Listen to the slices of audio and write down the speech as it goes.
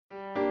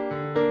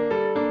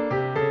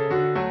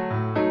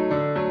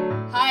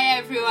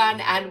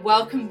everyone, and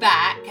welcome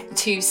back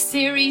to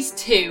Series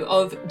 2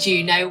 of Do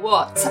You Know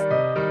What?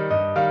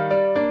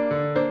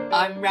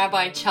 I'm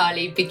Rabbi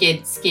Charlie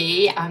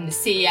Baginski. I'm the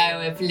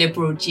CEO of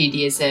Liberal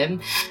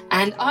Judaism,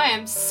 and I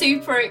am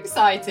super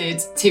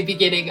excited to be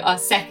beginning our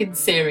second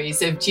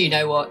series of Do You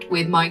Know What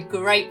with my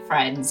great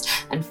friends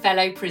and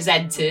fellow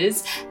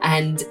presenters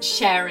and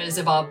sharers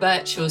of our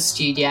virtual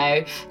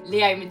studio,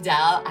 Leo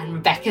Mandel and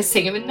Rebecca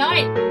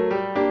Singerman-Knight.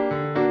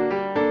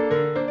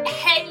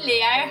 Hey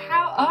Leo,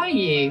 how are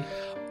you?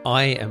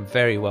 I am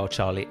very well,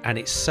 Charlie, and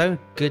it's so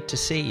good to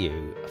see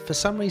you. For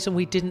some reason,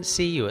 we didn't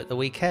see you at the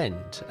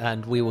weekend,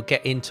 and we will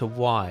get into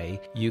why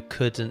you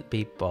couldn't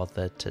be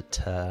bothered to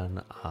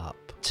turn up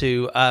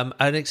to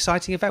an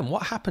exciting event.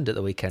 What happened at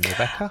the weekend,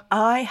 Rebecca?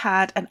 I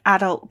had an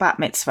adult bat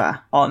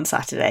mitzvah on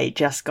Saturday,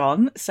 just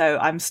gone, so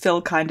I'm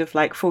still kind of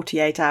like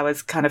 48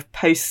 hours kind of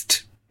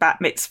post bat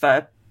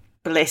mitzvah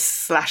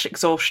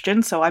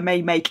bliss/exhaustion, so I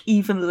may make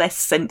even less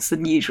sense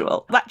than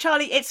usual. But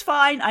Charlie, it's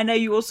fine. I know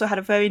you also had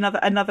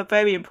another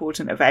very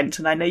important event,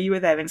 and I know you were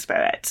there in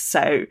spirit,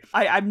 so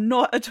I'm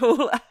not at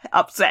all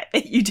upset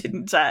that you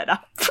didn't turn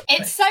up.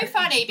 It's so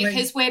funny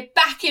because we're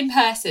back in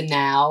person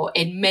now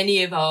in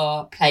many of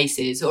our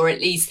places, or at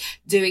least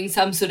doing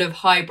some sort of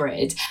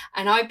hybrid,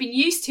 and I've been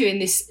used to in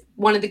this,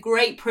 one of the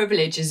great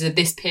privileges of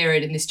this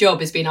period in this job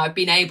has been I've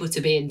been able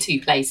to be in two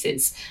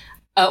places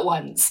at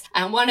once.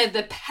 And one of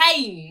the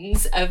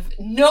pains of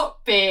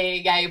not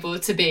being able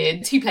to be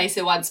in two places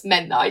at once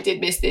meant that I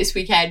did miss this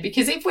weekend,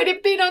 because if we'd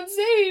have been on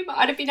Zoom,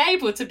 I'd have been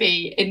able to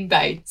be in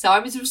both. So I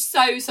was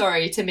so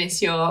sorry to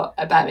miss your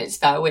bat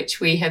mitzvah,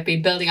 which we have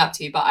been building up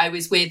to. But I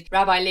was with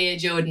Rabbi Leah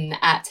Jordan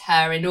at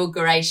her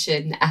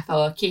inauguration at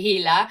our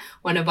Kehila,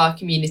 one of our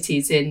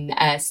communities in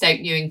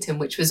Stoke Newington,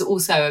 which was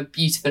also a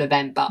beautiful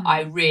event. But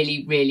I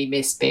really, really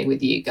missed being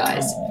with you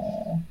guys.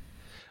 Aww.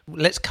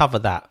 Let's cover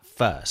that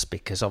first,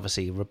 because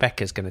obviously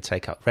Rebecca's going to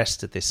take up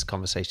rest of this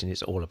conversation.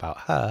 It's all about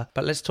her.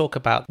 But let's talk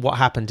about what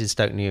happened in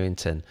Stoke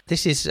Newington.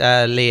 This is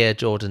Leah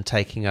Jordan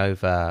taking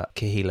over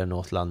Kehila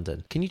North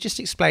London. Can you just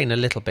explain a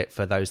little bit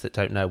for those that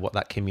don't know what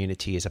that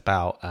community is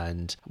about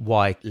and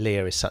why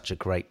Leah is such a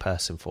great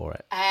person for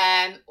it?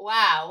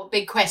 Wow,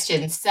 big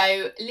question.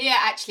 So Leah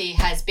actually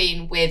has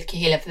been with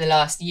Kehila for the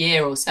last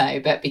year or so,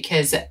 but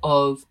because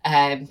of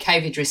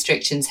COVID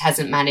restrictions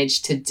hasn't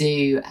managed to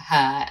do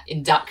her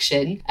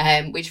induction,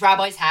 which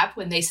rabbis have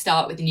when they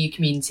start with a new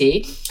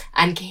community.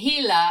 And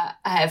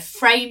Kehila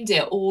framed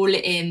it all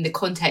in the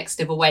context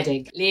of a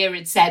wedding. Leah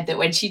had said that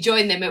when she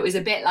joined them, it was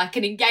a bit like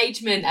an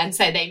engagement. And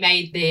so they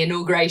made the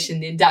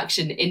inauguration, the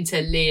induction into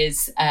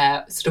Leah's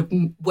sort of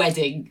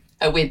wedding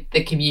with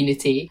the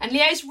community. And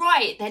Leo's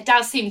right, there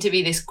does seem to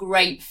be this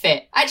great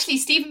fit. Actually,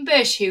 Stephen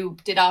Bush, who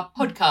did our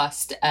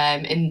podcast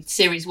in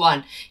series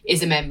 1,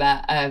 is a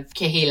member of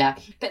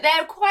Kehila. But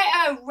they're quite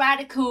a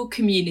radical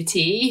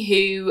community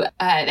who,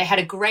 they had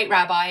a great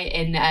rabbi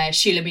in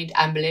Shulamit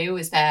Ambalu, who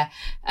was their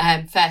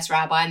first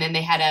rabbi. And then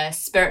they had a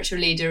spiritual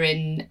leader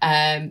in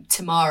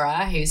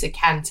Tamara, who's a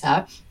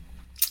cantor.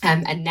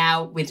 And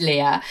now with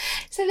Leah.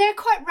 So they're a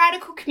quite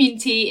radical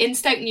community in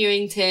Stoke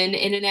Newington,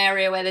 in an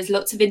area where there's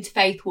lots of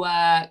interfaith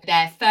work.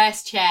 Their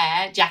first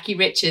chair, Jackie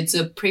Richards,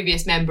 a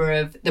previous member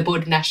of the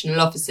Board of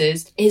National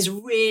Officers, is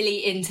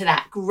really into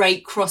that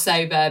great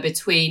crossover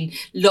between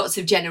lots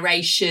of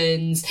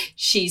generations.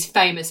 She's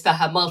famous for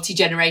her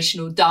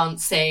multi-generational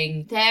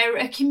dancing. They're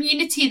a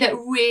community that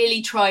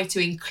really try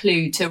to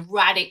include, to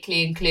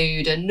radically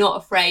include, and not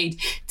afraid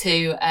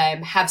to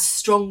have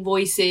strong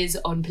voices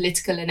on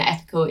political and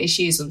ethical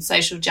issues, on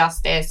social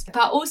justice,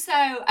 but also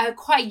a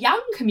quite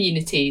young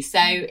community. So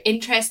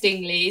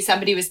interestingly,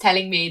 somebody was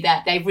telling me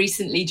that they've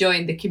recently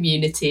joined the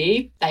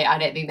community. I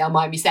don't think they'll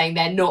mind me saying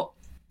they're not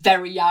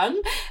very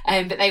young,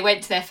 but they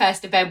went to their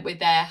first event with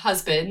their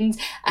husband,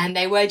 and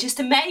they were just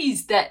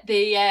amazed that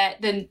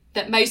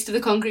that most of the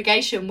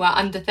congregation were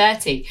under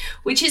 30,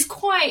 which is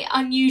quite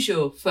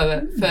unusual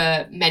for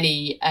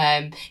many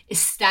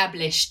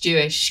established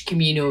Jewish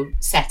communal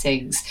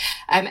settings.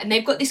 And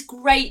they've got this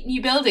great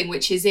new building,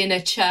 which is in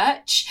a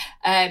church.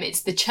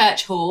 It's the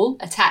church hall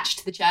attached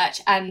to the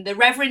church, and the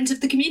reverend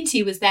of the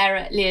community was there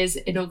at Leah's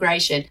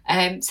inauguration.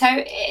 So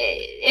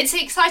it's an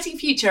exciting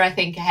future, I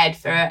think, ahead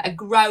for a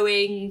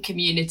growing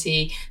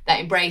community that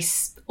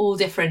embrace all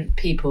different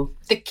people.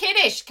 The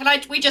Kiddush,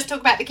 we just talk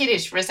about the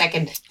Kiddush for a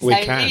second?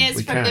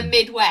 Leah's from the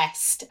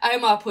Midwest.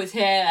 Omar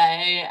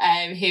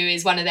Portero, who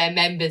is one of their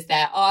members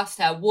there, asked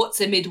her,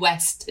 what's a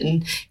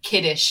Midwestern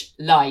Kiddush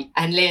like?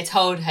 And Leah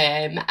told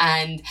him,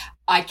 and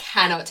I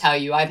cannot tell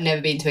you, I've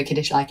never been to a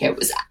Kiddush like it. It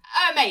was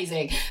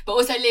amazing. But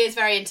also Leah's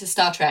very into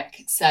Star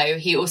Trek, so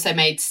he also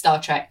made Star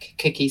Trek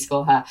cookies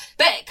for her.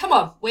 But come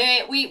on,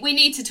 we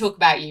need to talk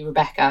about you,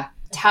 Rebecca.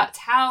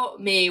 Tell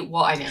me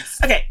what I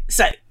missed. Okay,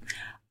 so,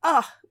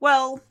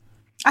 well,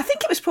 I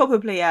think it was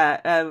probably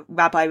a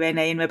Rabbi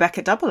Renee and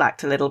Rebecca double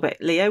act a little bit.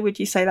 Leo, would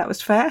you say that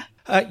was fair?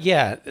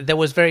 Yeah, there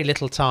was very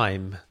little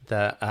time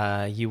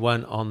that you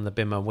weren't on the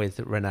bimmer with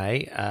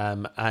Renee,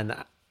 and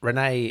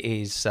Renee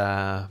is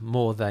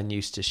more than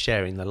used to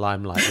sharing the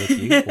limelight with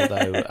you,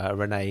 although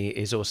Renee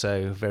is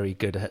also very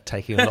good at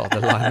taking a lot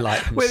of the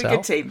limelight himself. We're a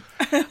good team.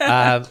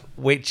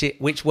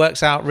 Which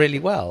works out really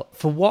well.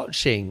 For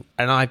watching,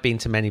 and I've been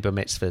to many bar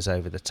mitzvahs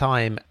over the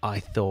time, I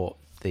thought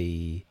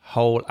the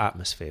whole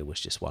atmosphere was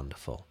just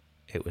wonderful.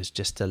 It was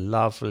just a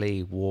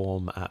lovely,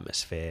 warm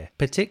atmosphere.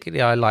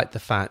 Particularly, I liked the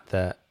fact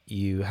that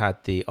you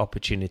had the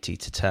opportunity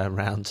to turn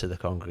around to the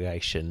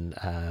congregation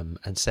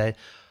and say,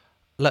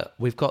 look,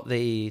 we've got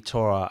the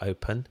Torah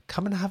open.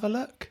 Come and have a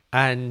look.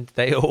 And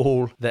they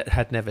all that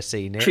had never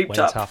seen it trooped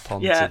up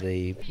onto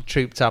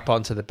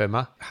the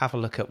bimah. Have a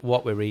look at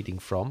what we're reading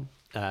from.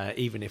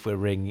 Even if we're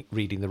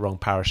reading the wrong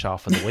parashah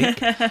for the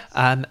week,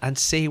 and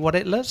see what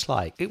it looks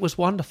like. It was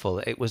wonderful.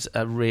 It was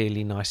a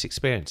really nice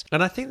experience.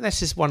 And I think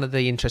this is one of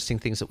the interesting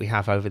things that we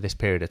have over this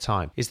period of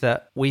time, is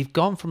that we've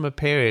gone from a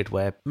period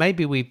where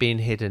maybe we've been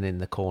hidden in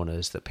the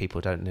corners, that people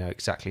don't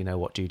exactly know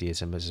what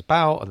Judaism is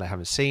about and they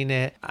haven't seen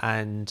it.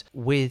 And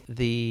with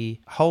the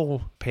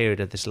whole period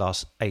of this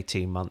last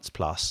 18 months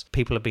plus,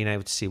 people have been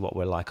able to see what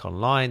we're like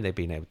online. They've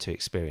been able to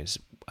experience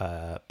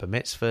bar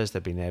mitzvahs,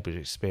 they've been able to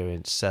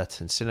experience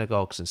certain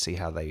synagogues and see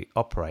how they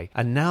operate,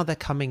 and now they're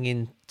coming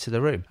into the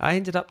room. I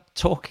ended up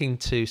talking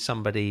to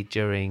somebody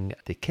during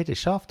the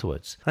Kiddush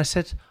afterwards. I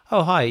said,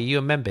 oh, hi, are you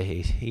a member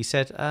here? He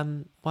said,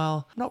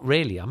 well, not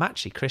really. I'm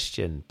actually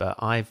Christian,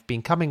 but I've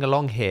been coming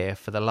along here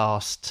for the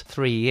last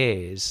 3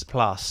 years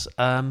plus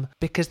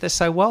because they're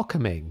so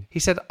welcoming. He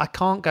said, I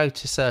can't go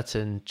to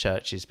certain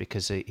churches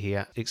because he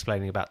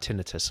explaining about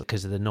tinnitus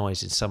because of the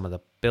noise in some of the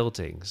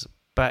buildings,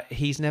 but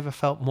he's never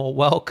felt more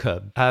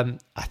welcome.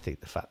 I think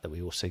the fact that we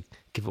also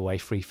give away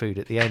free food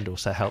at the end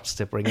also helps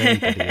to bring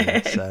anybody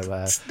in. So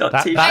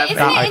that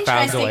I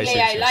found always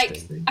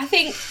interesting. I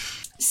think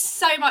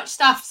so much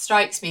stuff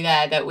strikes me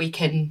there that we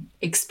can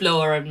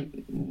explore,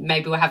 and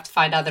maybe we'll have to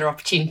find other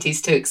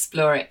opportunities to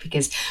explore it,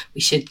 because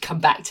we should come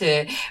back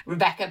to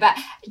Rebecca. But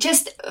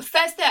just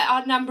first, that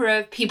our number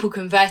of people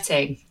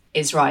converting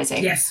is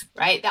rising. Yes.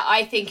 Right? That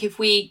I think if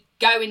we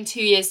go in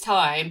 2 years'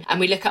 time and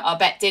we look at our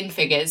Bet Din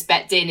figures,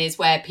 Bet Din is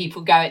where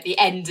people go at the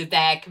end of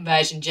their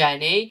conversion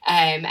journey,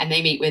 and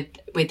they meet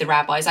with the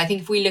rabbis. I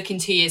think if we look in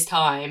 2 years'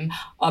 time,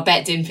 our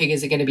Bet Din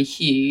figures are going to be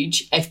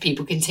huge if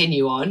people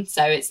continue on.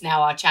 So it's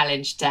now our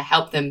challenge to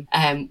help them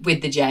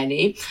with the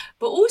journey.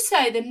 But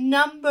also the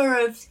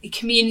number of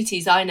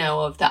communities I know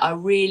of that are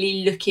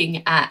really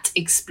looking at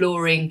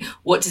exploring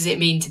what does it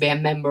mean to be a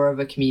member of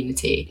a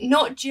community.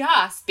 Not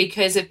just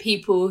because of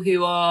people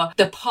who are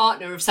the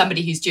partner of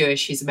somebody who's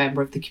Jewish, who's a member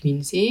of the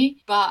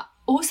community, but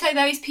also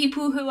those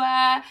people who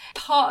are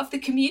part of the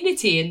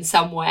community in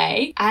some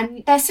way.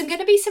 And there's going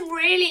to be some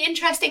really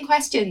interesting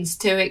questions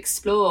to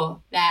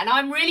explore there. And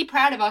I'm really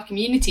proud of our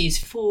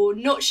communities for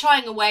not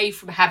shying away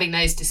from having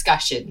those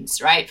discussions,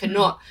 right?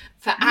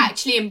 For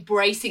actually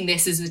embracing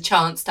this as a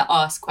chance to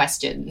ask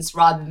questions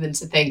rather than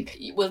to think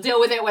we'll deal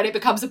with it when it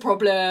becomes a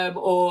problem,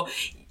 or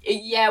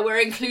yeah,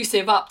 we're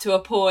inclusive up to a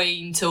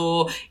point,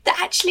 or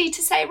actually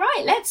to say,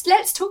 right,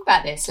 let's talk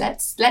about this.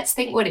 Let's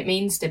think what it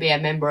means to be a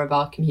member of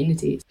our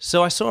community.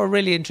 So I saw a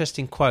really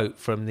interesting quote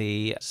from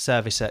the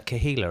service at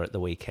Kehila at the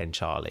weekend,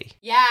 Charlie.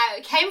 Yeah,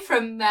 it came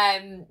from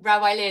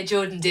Rabbi Leah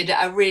Jordan did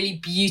a really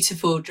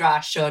beautiful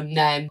drash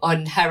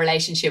on her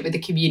relationship with the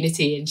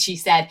community. And she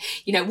said,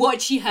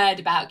 what she heard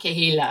about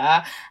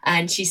Kehila.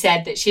 And she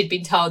said that she'd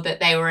been told that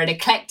they were an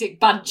eclectic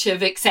bunch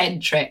of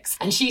eccentrics.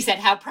 And she said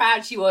how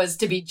proud she was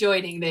to be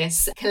joining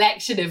this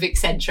collection of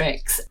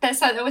eccentrics.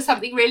 There was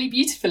something really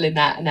beautiful in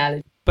that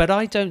analogy. But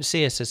I don't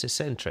see us as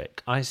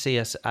eccentric. I see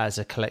us as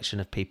a collection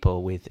of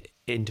people with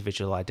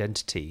individual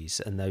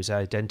identities, and those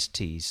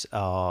identities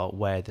are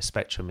where the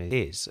spectrum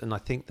is. And I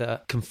think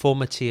that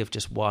conformity of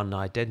just one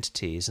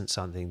identity isn't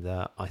something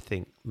that I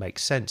think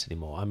makes sense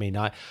anymore. I mean,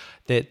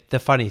 the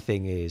funny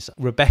thing is,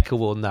 Rebecca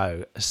will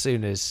know as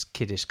soon as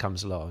Kiddush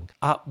comes along.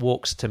 Up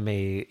walks to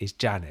me is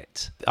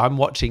Janet. I'm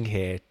watching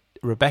here.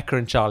 Rebecca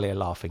and Charlie are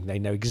laughing. They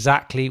know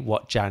exactly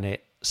what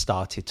Janet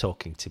started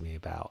talking to me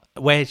about,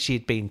 where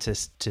she'd been to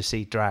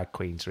see drag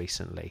queens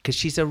recently, because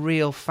she's a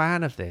real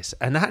fan of this.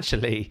 And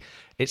actually,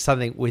 it's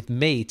something with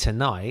me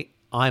tonight.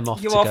 I'm off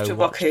to go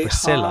watch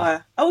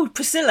Priscilla. Oh,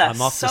 Priscilla.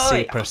 I'm off to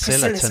see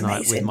Priscilla tonight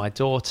amazing. With my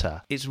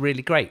daughter. It's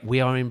really great.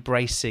 We are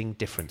embracing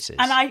differences.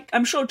 And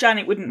I'm sure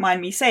Janet wouldn't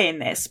mind me saying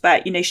this,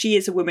 but, she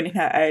is a woman in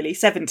her early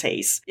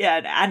 70s.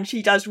 Yeah, and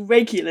she does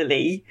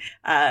regularly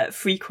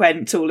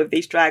frequent all of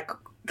these drag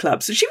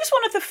clubs. So she was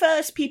one of the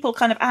first people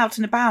kind of out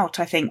and about,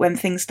 I think, when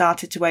things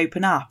started to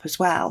open up as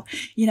well.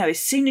 As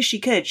soon as she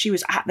could, she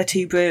was at the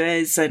Two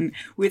Brewers and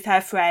with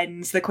her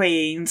friends, the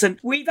Queens. And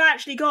we've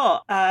actually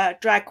got a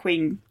drag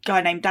queen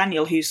guy named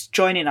Daniel who's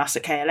joining us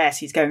at KLS.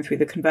 He's going through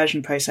the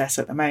conversion process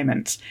at the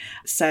moment.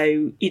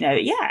 So,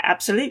 yeah,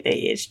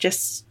 absolutely. It's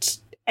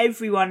just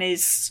everyone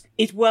is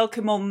is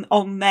welcome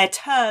on their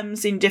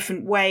terms in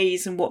different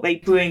ways and what they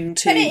bring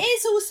to. But it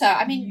is also,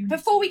 I mean,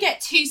 before we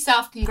get too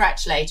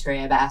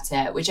self-congratulatory about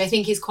it, which I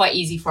think is quite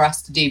easy for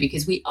us to do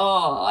because we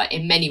are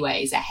in many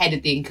ways ahead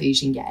of the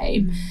inclusion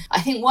game.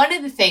 I think one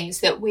of the things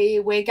that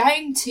we're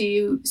going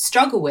to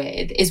struggle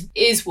with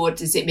is what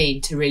does it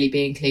mean to really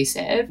be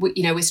inclusive?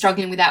 We're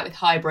struggling with that with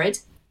hybrid,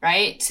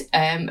 right?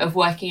 Of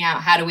working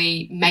out how do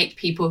we make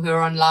people who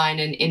are online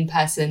and in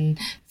person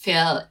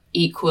feel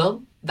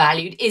equal,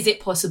 valued? Is it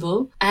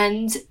possible?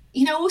 And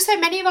also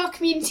many of our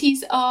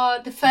communities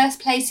are the first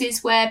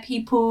places where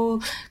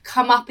people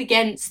come up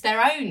against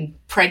their own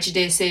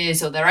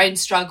prejudices or their own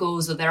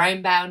struggles or their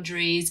own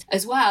boundaries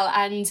as well.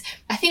 And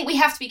I think we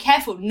have to be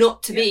careful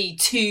not to be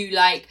too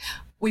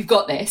we've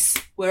got this,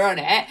 we're on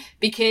it,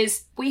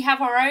 because we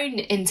have our own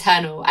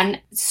internal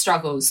and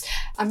struggles.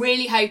 I'm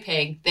really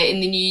hoping that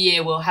in the new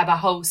year we'll have a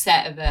whole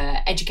set of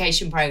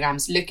education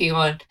programs looking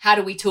on how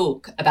do we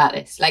talk about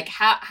this?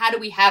 How do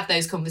we have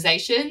those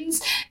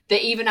conversations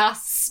that even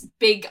us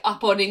big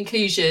up on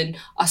inclusion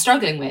are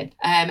struggling with?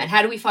 And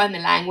how do we find the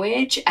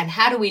language? And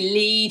how do we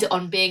lead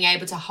on being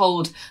able to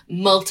hold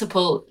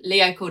multiple,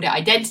 Leo called it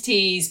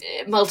identities,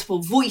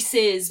 multiple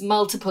voices,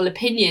 multiple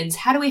opinions?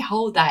 How do we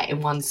hold that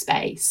in one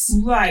space?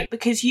 Right,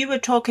 because you were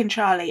talking,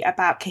 Charlie,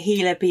 about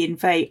Kahila being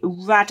very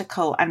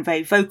radical and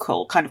very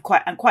vocal,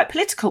 quite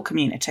political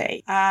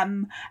community.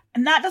 And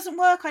that doesn't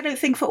work, I don't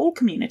think, for all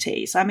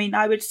communities. I mean,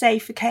 I would say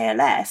for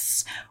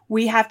KLS,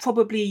 we have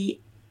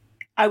probably,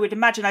 I would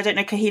imagine, I don't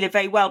know Kahila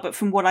very well, but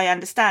from what I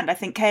understand, I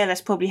think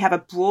KLS probably have a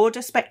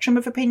broader spectrum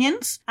of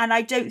opinions. And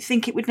I don't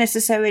think it would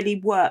necessarily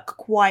work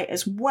quite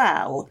as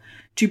well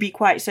to be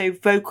quite so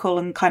vocal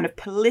and kind of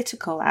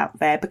political out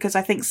there, because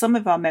I think some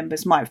of our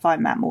members might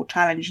find that more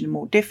challenging and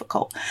more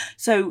difficult.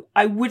 So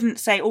I wouldn't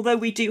say, although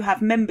we do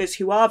have members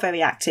who are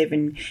very active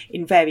in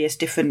various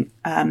different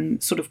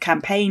sort of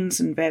campaigns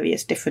and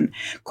various different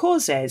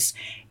causes,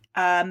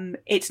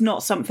 it's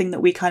not something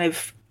that we kind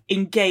of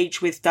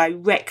engage with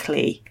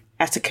directly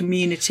at a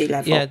community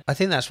level. Yeah, I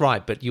think that's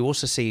right. But you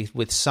also see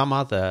with some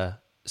other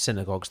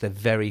synagogues, they're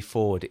very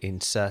forward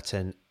in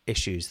certain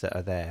issues that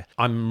are there.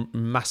 I'm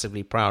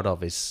massively proud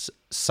of is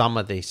some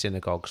of the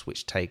synagogues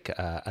which take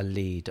a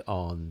lead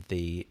on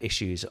the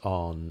issues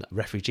on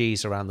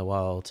refugees around the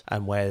world,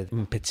 and where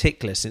in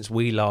particular, since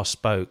we last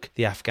spoke,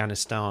 the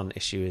Afghanistan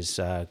issue has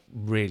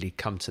really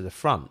come to the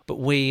front. But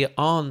we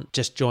aren't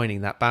just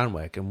joining that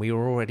bandwagon, we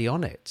were already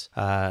on it.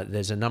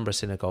 There's a number of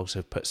synagogues who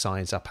have put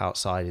signs up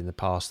outside in the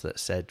past that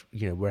said,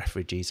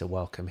 refugees are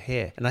welcome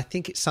here. And I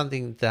think it's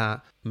something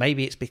that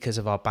maybe it's because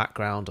of our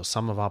background or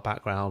some of our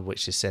background,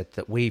 which has said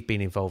that we've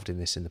been involved in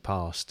this in the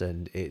past,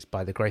 and it's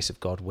by the grace of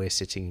God we're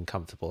sitting in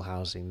comfortable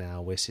housing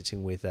now, we're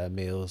sitting with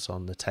meals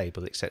on the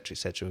table, etc.,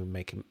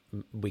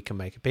 we can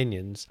make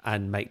opinions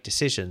and make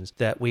decisions,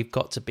 that we've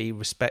got to be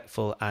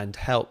respectful and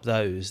help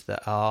those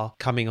that are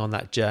coming on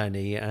that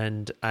journey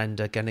and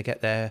are going to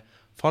get there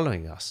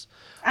following us.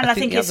 And I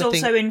think it's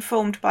also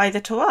informed by the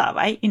Torah,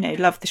 right?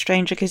 Love the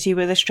stranger because you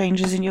were the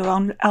strangers in your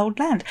own old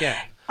land. Yeah.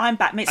 I'm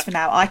bat mitzvah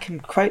now. I can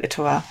quote the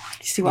Torah.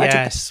 You see what I did?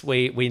 Yes,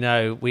 we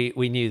know.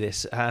 We knew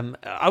this.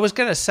 I was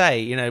going to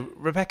say,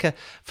 Rebecca,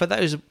 for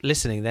those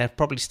listening, they're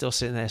probably still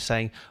sitting there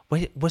saying,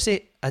 was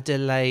it a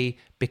delay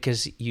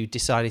because you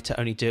decided to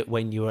only do it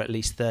when you were at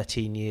least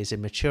 13 years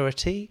in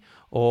maturity?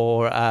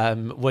 Or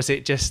was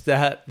it just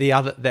that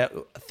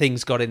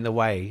things got in the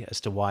way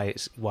as to why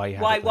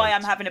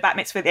I'm having a bat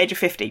mitzvah at the age of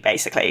 50,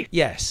 basically?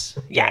 Yes.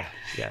 Yeah.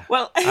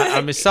 Well,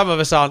 I mean, some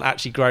of us aren't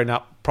actually grown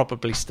up.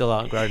 Probably still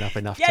aren't grown up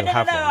enough to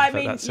have one. I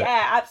mean,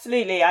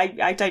 absolutely.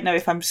 I don't know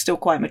if I'm still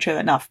quite mature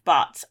enough,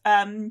 but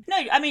no,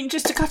 I mean,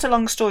 just to cut a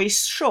long story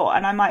short,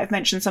 and I might have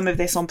mentioned some of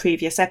this on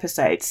previous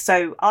episodes.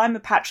 So I'm a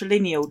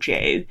patrilineal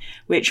Jew,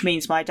 which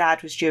means my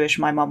dad was Jewish,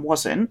 my mum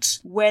wasn't.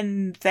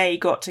 When they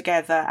got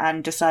together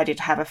and decided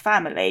to have a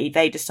family,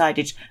 they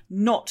decided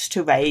not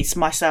to raise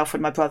myself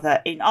and my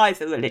brother in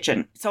either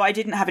religion. So I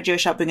didn't have a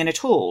Jewish upbringing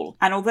at all.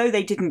 And although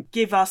they didn't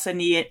give us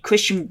any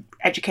Christian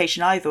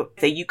education either,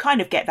 you kind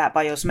of get that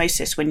by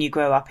osmosis when you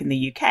grow up in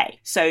the UK.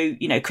 So,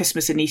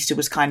 Christmas and Easter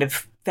was kind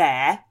of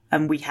there,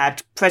 and we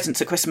had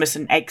presents at Christmas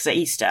and eggs at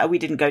Easter. We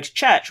didn't go to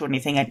church or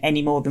anything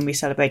any more than we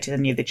celebrated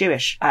any of the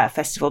Jewish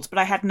festivals. But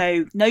I had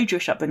no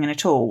Jewish upbringing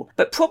at all.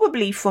 But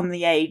probably from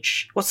the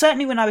age, well,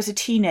 certainly when I was a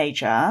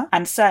teenager,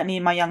 and certainly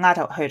in my young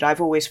adulthood,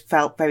 I've always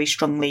felt very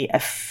strongly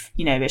a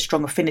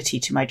strong affinity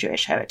to my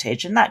Jewish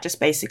heritage. And that just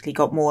basically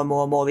got more and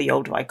more and more the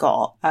older I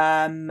got.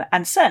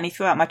 And certainly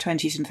throughout my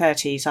 20s and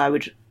 30s, I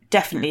would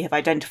definitely have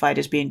identified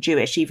as being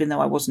Jewish, even though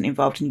I wasn't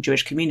involved in the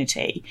Jewish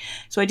community.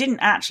 So I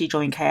didn't actually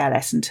join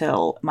KLS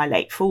until my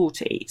late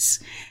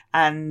 40s.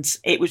 And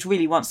it was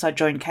really once I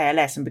joined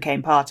KLS and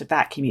became part of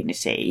that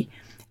community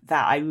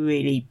that I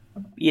really,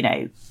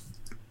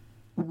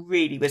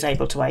 really was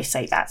able to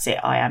say, that's it,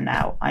 I am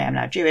now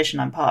Jewish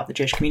and I'm part of the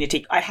Jewish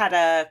community. I had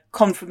a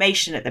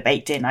confirmation at the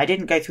Beit Din. I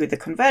didn't go through the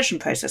conversion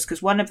process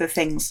because one of the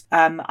things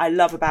I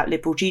love about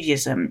liberal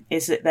Judaism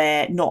is that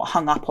they're not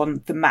hung up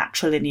on the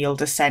matrilineal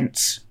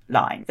descent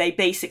line. They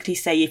basically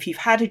say if you've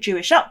had a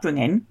Jewish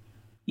upbringing,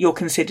 you're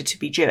considered to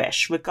be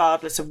Jewish,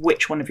 regardless of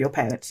which one of your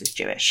parents is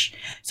Jewish.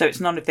 So it's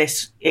none of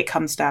this, it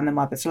comes down the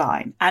mother's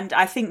line. And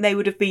I think they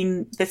would have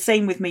been the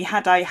same with me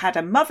had I had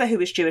a mother who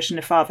was Jewish and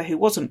a father who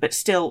wasn't, but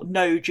still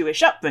no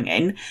Jewish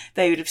upbringing.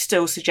 They would have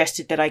still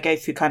suggested that I go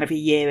through kind of a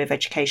year of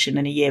education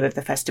and a year of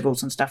the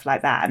festivals and stuff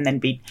like that, and then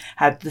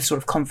had the sort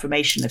of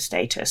confirmation of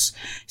status.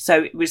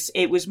 So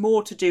it was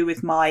more to do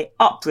with my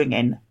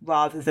upbringing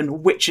rather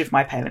than which of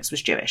my parents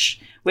was Jewish,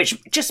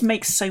 which just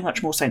makes so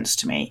much more sense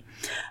to me.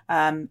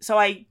 So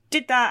I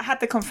did that, had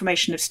the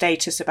confirmation of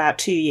status about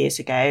 2 years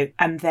ago,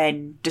 and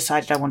then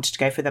decided I wanted to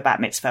go for the bat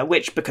mitzvah,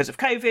 which, because of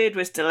COVID,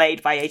 was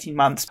delayed by 18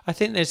 months. I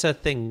think there's a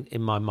thing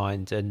in my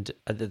mind, and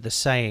the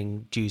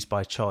saying Jews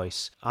by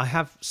choice, I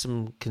have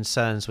some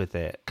concerns with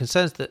it.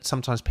 Concerns that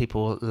sometimes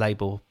people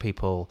label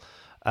people,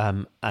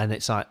 and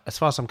it's like, as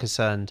far as I'm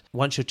concerned,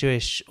 once you're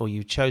Jewish or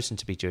you've chosen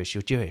to be Jewish,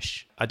 you're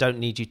Jewish. I don't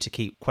need you to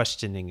keep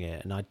questioning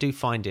it. And I do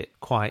find it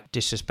quite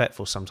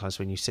disrespectful sometimes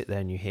when you sit there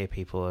and you hear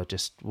people are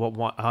just,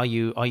 what are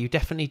you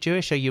definitely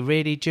Jewish? Are you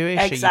really Jewish?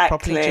 Exactly. Are you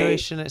properly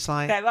Jewish? And it's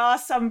like, there are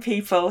some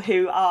people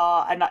who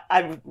are, and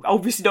I'm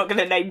obviously not going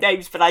to name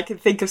names, but I can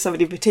think of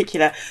somebody in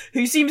particular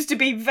who seems to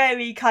be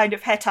very kind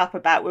of het up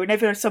about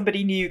whenever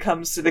somebody new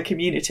comes to the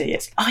community,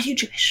 it's, are you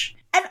Jewish?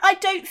 And I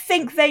don't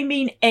think they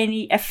mean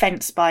any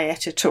offence by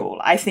it at all.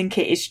 I think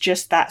it is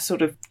just that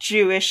sort of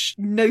Jewish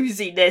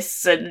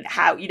nosiness and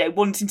how,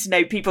 wanting to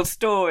know people's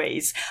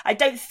stories. I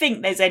don't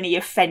think there's any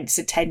offence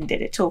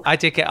attended at all. I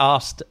did get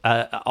asked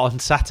on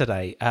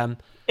Saturday.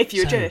 If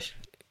you're Jewish.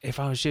 If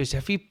I was Jewish,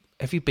 have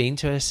you been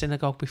to a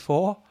synagogue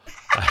before?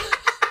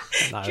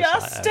 No,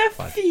 just a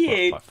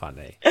few. Quite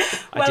funny.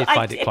 I did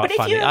find it quite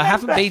funny. I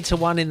haven't been to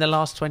one in the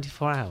last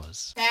 24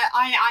 hours.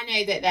 I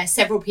know that there are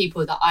several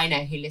people that I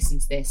know who listen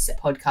to this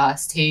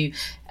podcast who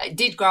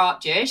did grow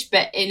up Jewish,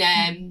 but in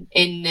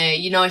a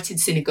United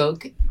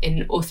Synagogue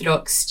in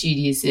Orthodox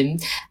Judaism,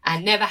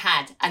 and never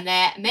had. And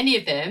many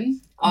of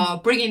them are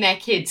bringing their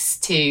kids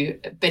to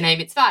B'nai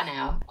Mitzvah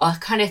now, are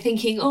kind of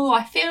thinking,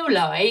 I feel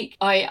like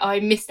I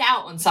missed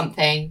out on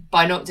something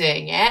by not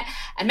doing it.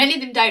 And many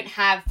of them don't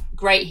have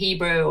great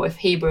Hebrew or if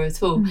Hebrew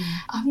at all.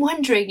 I'm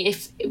wondering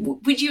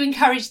would you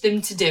encourage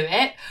them to do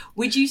it?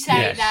 Would you say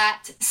Yes.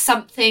 that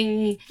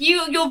something,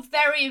 you're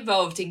very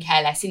involved in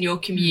Care Less in your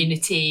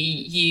community,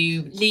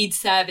 you lead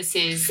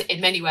services in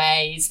many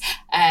ways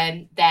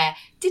there.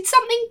 Did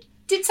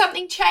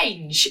something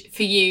change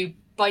for you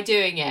by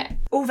doing it?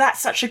 Oh,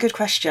 that's such a good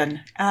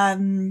question.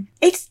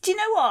 It's, do you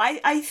know what?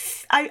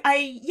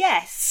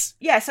 Yes.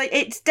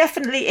 It's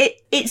definitely,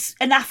 it's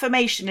an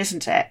affirmation,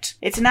 isn't it?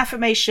 It's an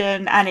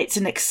affirmation and it's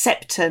an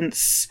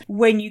acceptance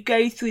when you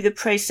go through the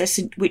process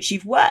in which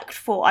you've worked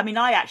for. I mean,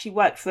 I actually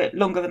worked for it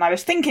longer than I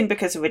was thinking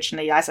because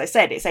originally, as I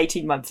said, it's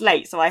 18 months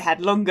late. So I had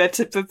longer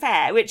to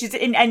prepare, which is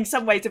in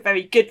some ways a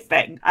very good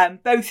thing.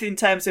 Both in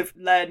terms of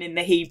learning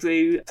the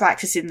Hebrew,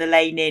 practicing the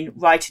laning,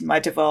 writing my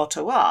Devar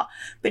Torah,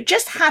 but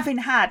just having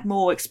had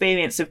more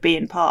experience of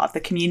being part of the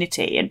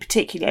community, and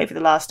particularly over the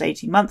last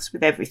 18 months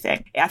with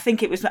everything, I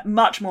think it was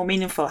much more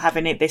meaningful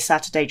having it this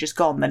Saturday just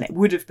gone than it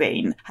would have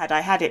been had I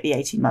had it the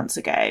 18 months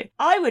ago.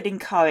 I would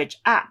encourage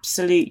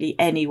absolutely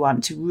anyone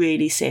to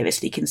really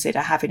seriously consider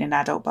having an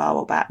adult bar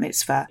or bat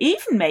mitzvah,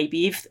 even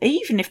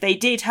if they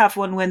did have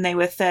one when they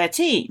were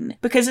 13,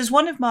 because as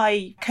one of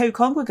my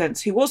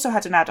co-congregants who also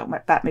had an adult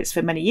bat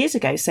mitzvah many years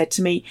ago said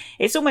to me,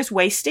 it's almost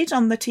wasted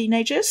on the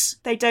teenagers.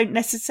 They don't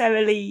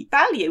necessarily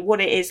value what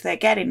it is they're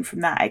getting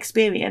from that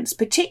experience,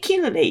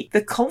 particularly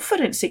the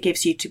confidence it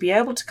gives you to be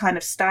able to kind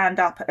of stand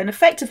up and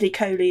effectively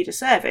co-lead a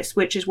service,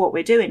 which is what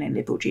we're doing in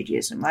liberal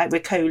Judaism, right? We're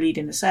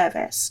co-leading the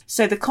service.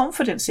 So the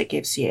confidence it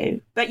gives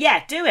you. But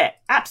yeah, do it.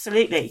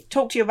 Absolutely.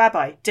 Talk to your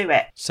rabbi. Do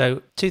it.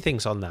 So 2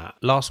 things on that.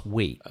 Last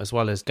week, as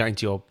well as going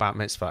to your bat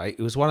mitzvah, it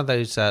was one of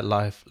those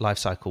life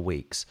cycle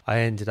weeks. I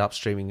ended up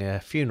streaming a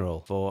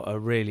funeral for a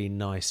really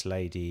nice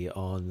lady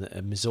on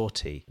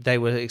Mizorti. They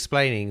were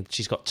explaining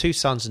she's got 2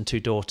 sons and 2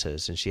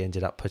 daughters, and she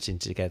ended up putting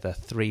together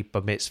 3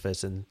 bar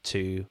mitzvahs and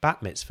 2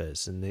 bat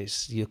mitzvahs. And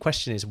the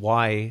question is,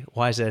 why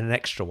is there an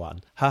extra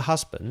one? Her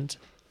husband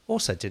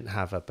also didn't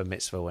have a bar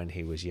mitzvah when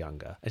he was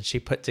younger, and she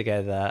put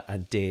together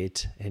and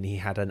he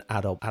had an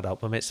adult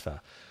bar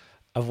mitzvah,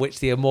 of which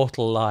the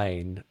immortal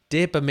line,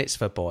 "Dear bar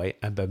mitzvah boy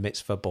and bar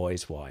mitzvah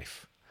boy's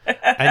wife."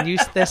 And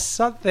there's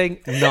something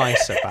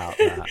nice about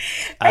that.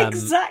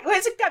 Exactly.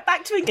 Let's go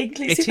back to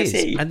inclusivity. It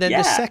is. And then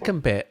the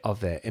second bit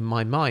of it in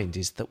my mind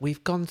is that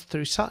we've gone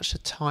through such a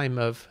time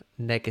of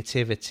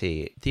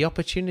negativity, the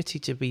opportunity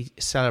to be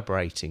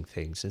celebrating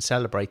things and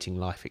celebrating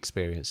life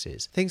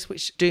experiences, things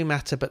which do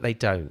matter but they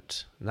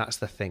don't. And that's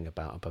the thing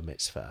about a bar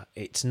mitzvah.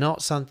 It's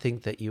not something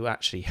that you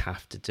actually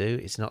have to do.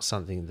 It's not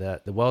something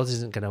that the world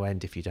isn't going to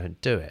end if you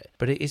don't do it.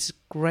 But it is a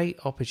great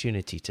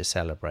opportunity to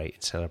celebrate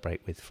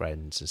with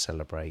friends and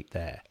celebrate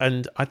there.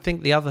 And I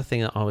think the other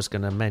thing that I was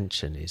going to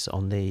mention is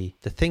on the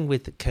thing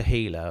with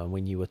Kahila, and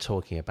when you were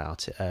talking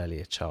about it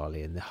earlier,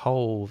 Charlie, and the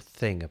whole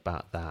thing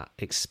about that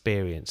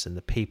experience and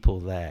the people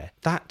people there.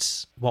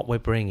 That's what we're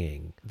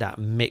bringing, that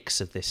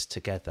mix of this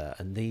together,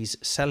 and these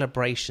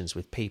celebrations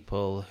with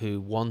people who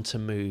want to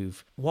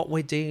move what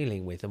we're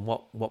dealing with and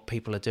what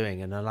people are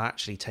doing and are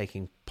actually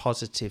taking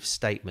positive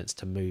statements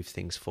to move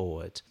things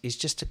forward is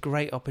just a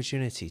great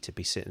opportunity to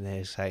be sitting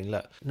there saying,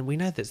 look, we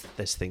know that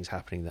there's things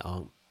happening that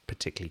aren't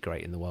particularly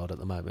great in the world at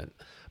the moment,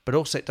 but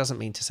also it doesn't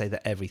mean to say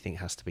that everything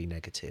has to be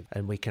negative,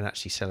 and we can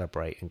actually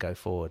celebrate and go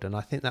forward. And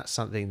I think that's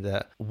something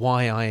that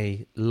why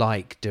I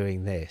like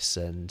doing this,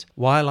 and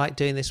why I like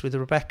doing this with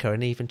Rebecca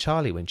and even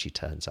Charlie when she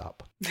turns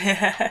up.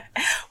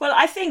 Well,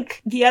 I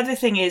think the other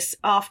thing is,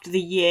 after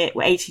the year,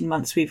 18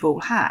 months we've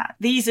all had,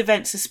 these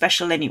events are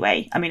special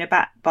anyway. I mean,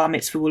 a bar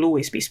mitzvah will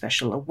always be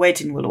special. A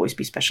wedding will always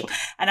be special.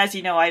 And as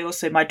you know,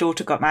 my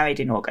daughter got married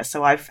in August,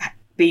 so I've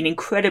been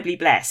incredibly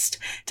blessed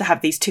to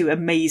have these two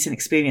amazing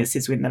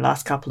experiences within the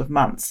last couple of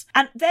months.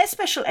 And they're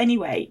special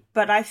anyway,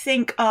 but I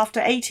think after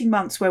 18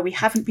 months where we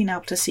haven't been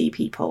able to see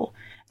people,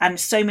 and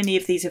so many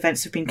of these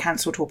events have been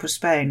cancelled or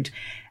postponed,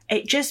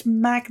 it just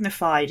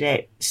magnified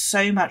it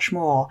so much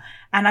more.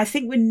 And I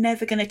think we're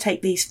never going to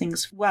take these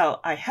things,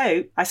 well, I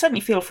certainly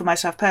feel for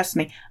myself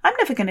personally, I'm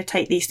never going to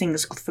take these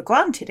things for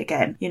granted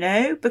again,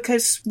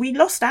 because we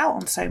lost out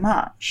on so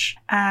much.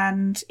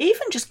 And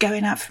even just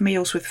going out for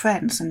meals with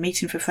friends and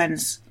meeting for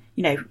friends,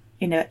 the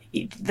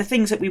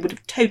things that we would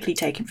have totally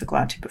taken for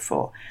granted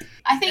before.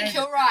 I think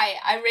you're right.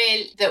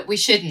 That we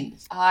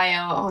shouldn't. I,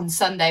 on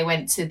Sunday,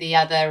 went to the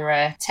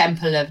other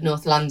temple of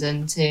North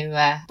London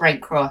to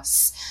Brent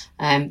Cross.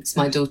 It's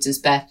my daughter's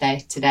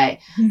birthday today.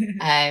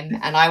 And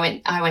I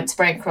went to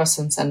Brent Cross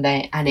on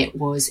Sunday, and it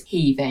was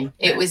heaving.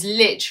 It was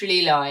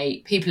literally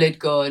like people had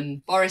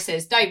gone, Boris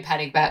says, don't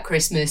panic about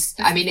Christmas.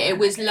 I mean, it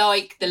was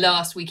like the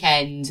last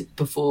weekend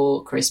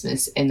before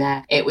Christmas in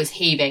there. It was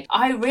heaving.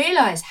 I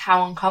realised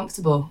how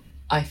uncomfortable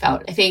I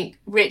felt. I think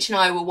Rich and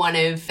I were one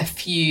of a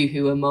few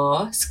who were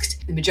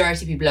masked. The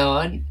majority of people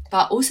aren't.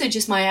 But also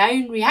just my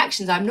own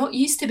reactions. I'm not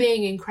used to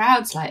being in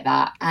crowds like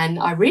that. And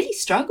I really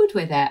struggled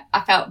with it.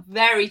 I felt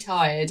very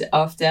tired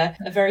after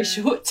a very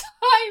short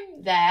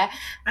time there.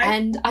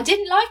 And I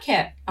didn't like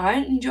it. I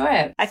didn't enjoy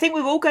it. I think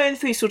we're all going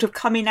through sort of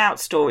coming out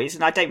stories.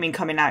 And I don't mean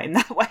coming out in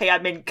that way. I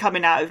mean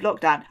coming out of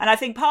lockdown. And I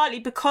think partly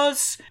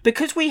because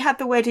we had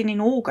the wedding in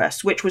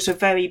August, which was a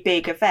very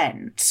big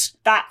event,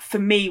 that for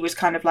me was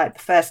kind of like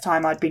the first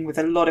time I'd been with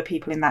a lot of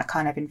people in that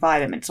kind of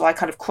environment. So I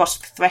kind of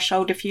crossed the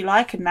threshold, if you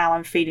like. And now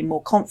I'm feeling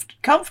more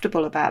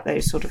comfortable about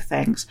those sort of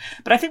things.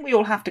 But I think we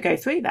all have to go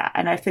through that.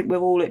 And I think we're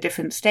all at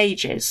different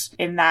stages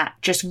in that,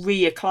 just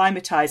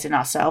reacclimatizing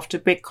ourselves to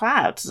big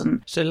crowds.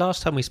 And so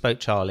last time we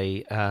spoke,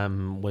 Charlie,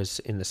 was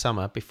in the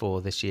summer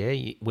before this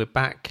year. We're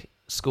back.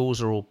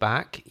 Schools are all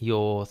back.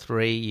 You're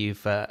 3. You've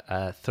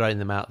thrown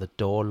them out the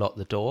door, locked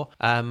the door.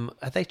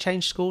 Have they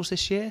changed schools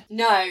this year?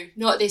 No,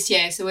 not this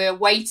year. So we're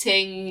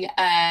waiting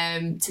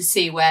to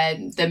see where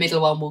the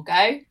middle one will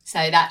go. So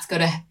that's got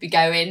to be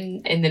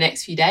going in the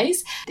next few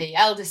days. The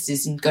eldest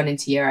has gone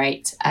into year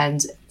 8,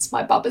 and it's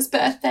my Bubba's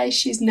birthday.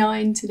 She's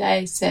 9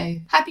 today. So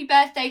happy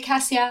birthday,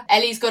 Cassia.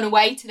 Ellie's gone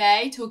away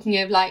today. Talking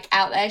of like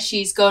out there,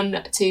 she's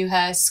gone to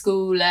her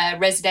school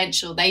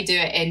residential. They do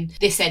it in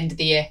this end of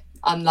the year.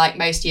 Unlike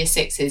most year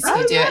 6s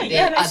who do it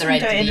at the other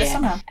end of the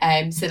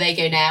year. So they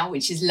go now,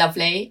 which is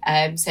lovely.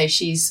 So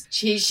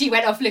she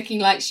went off looking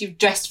like she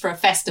dressed for a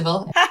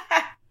festival.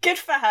 Good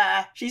for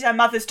her. She's her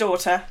mother's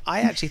daughter.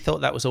 I actually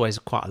thought that was always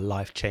quite a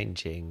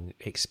life-changing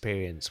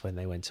experience when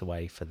they went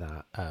away for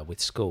that with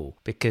school,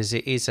 because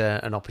it is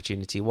an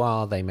opportunity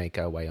while they may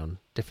go away on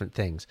different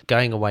things.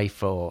 Going away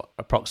for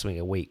approximately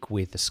a week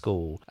with the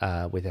school,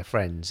 with their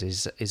friends,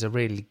 is a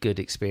really good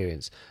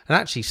experience, and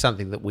actually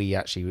something that we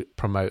actually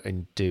promote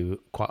and do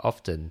quite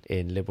often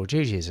in Liberal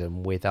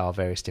Judaism with our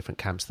various different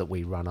camps that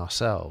we run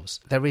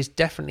ourselves. There is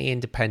definitely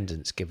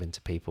independence given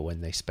to people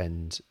when they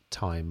spend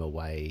time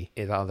away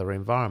in other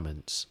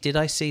environments. Did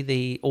I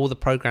see all the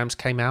programs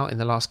came out in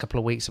the last couple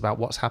of weeks about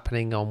what's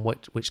happening on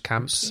which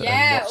camps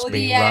and what's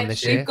being run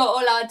this year? We've got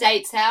all our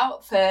dates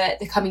out for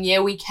the coming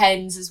year,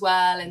 weekends as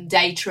well, and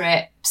day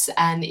trips,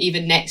 and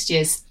even next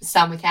year's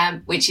summer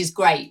camp, which is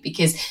great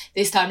because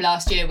this time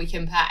last year we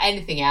couldn't put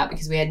anything out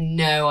because we had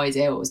no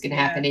idea what was going to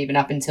happen even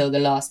up until the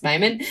last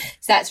moment.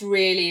 So that's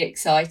really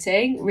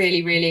exciting,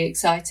 really, really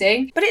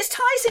exciting. But it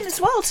ties in as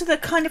well to the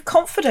kind of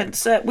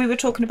confidence that we were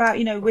talking about,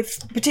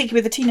 particularly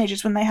with the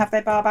teenagers when they have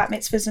their bar bat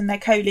mitzvahs and their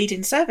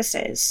co-leading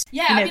services.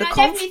 Yeah, I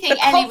definitely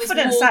think Ellie was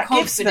more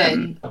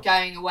confident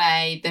going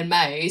away than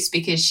most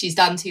because she's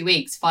done 2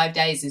 weeks. 5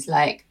 days is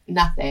like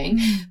nothing.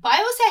 But I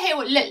also hear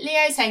what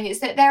Leo's saying is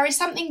that there is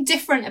something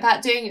different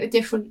about doing it with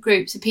different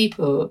groups of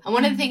people. And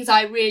one of the things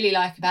I really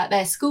like about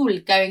their school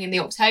going in the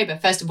October,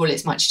 first of all,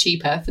 it's much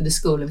cheaper for the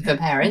school and for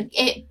parents.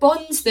 It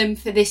bonds them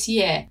for this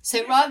year.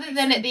 So rather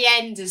than at the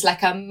end as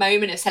like a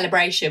moment of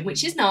celebration,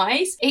 which is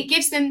nice, it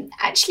gives them,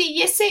 actually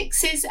year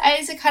 6 is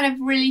a kind of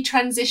really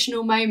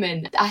transitional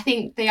moment. I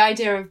think the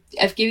idea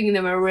of giving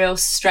them a real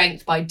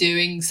strength by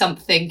doing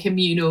something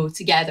communal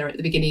together at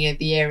the beginning of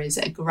the year is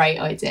a great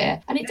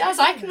idea. And it does.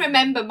 I can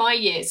remember my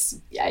year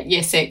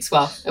 6,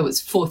 well, it was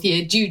was fourth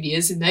year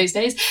juniors in those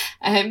days,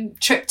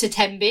 trip to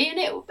Tenby, and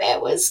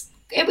it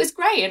was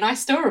great, and I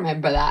still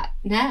remember that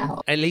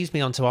now. It leads me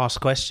on to ask a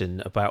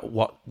question about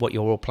what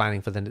you're all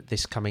planning for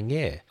this coming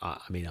year. I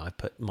mean, I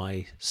put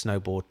my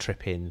snowboard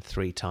trip in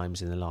 3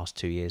 times in the last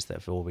 2 years that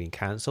have all been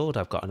cancelled.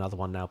 I've got another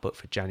one now booked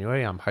for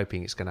January. I'm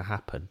hoping it's going to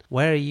happen.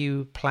 Where are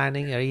you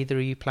planning? Are either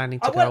of you planning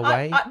to go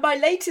away? My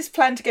latest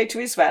plan to go to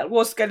Israel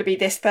was going to be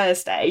this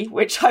Thursday,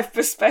 which I've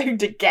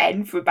postponed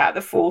again for about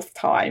the 4th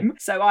time.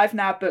 So I've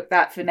now booked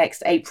that for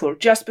next April,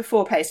 just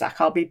before Pesach.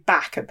 I'll be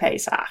back at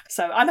Pesach.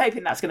 So I'm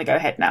hoping that's going to go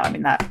ahead now. I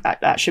mean,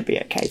 that should be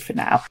okay for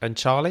now. And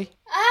Charlie?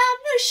 I'm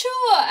not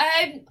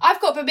sure.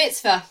 I've got Bar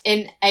Mitzvah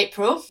in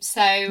April,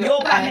 so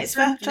your Bar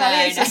Mitzvah,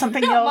 Charlie? Is that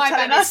something you're my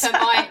telling Bar us?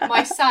 Mitzvah,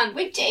 my son,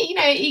 which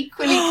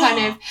equally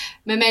kind of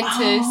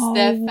momentous.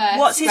 The first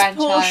What's his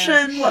grandchild.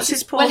 portion? What's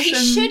his portion?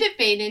 Well, he should have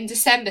been in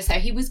December, so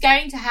he was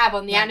going to have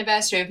on the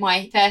anniversary of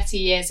my 30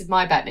 years of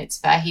my Bar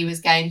Mitzvah. He was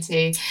going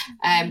to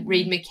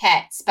read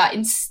Maquettes, but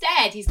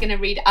instead he's going to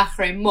read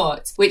Achrei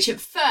Mot, which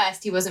at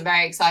first he wasn't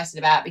very excited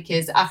about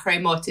because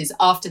Achrei Mot is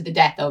after the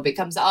death of. It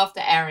comes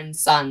after Aaron's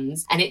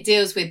sons, and it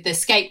deals with the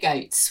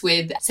scapegoats,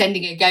 with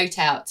sending a goat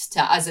out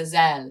to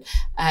Azazel.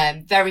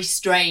 Very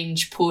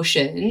strange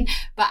portion,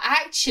 but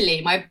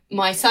actually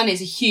my son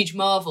is a huge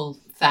Marvel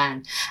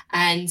fan,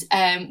 and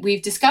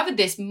we've discovered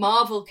this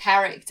Marvel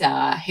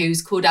character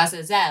who's called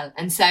Azazel,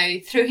 and so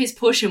through his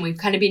portion we've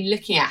kind of been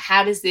looking at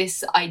how does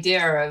this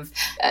idea of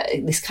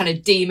this kind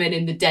of demon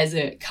in the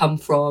desert come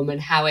from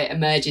and how it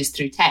emerges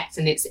through text,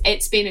 and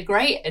it's been a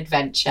great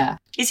adventure.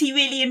 Is he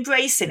really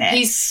embracing it?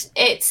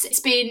 It's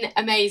been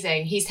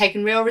amazing. He's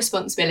taken real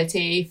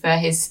responsibility for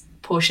his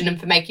portion and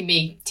for making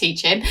me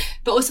teach him,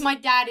 but also my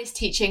dad is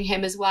teaching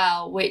him as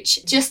well,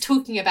 which just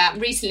talking about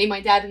recently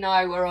my dad and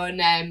I were on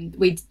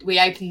we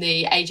opened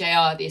the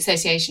AJR, the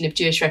Association of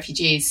Jewish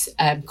Refugees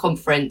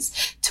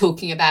conference,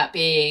 talking about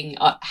being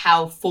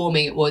how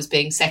forming it was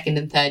being 2nd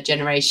and 3rd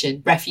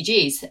generation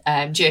refugees,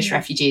 Jewish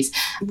refugees,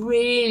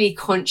 really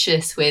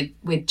conscious with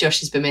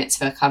Josh's Bar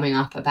Mitzvah coming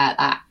up about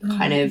that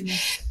kind of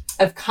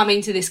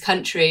coming to this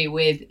country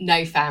with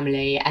no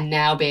family and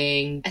now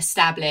being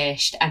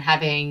established and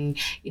having,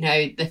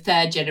 the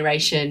 3rd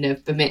generation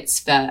of Bar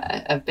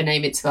Mitzvah, of B'nai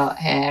Mitzvah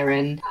here.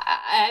 And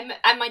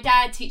my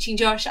dad teaching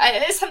Josh,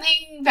 there's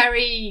something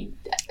very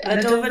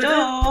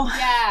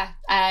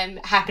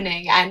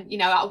happening. And,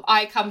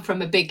 I come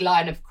from a big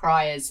line of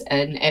criers,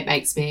 and it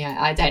makes me,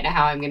 I don't know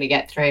how I'm going to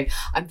get through.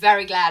 I'm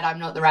very glad I'm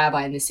not the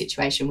rabbi in this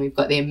situation. We've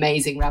got the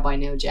amazing Rabbi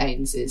Neil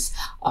James is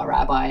our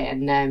rabbi,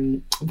 and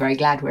I'm very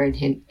glad we're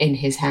in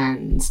his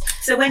hands.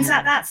 So when's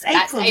that? That's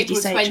April, April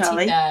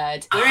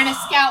 23rd. We're in a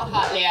scout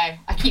hut, Leo.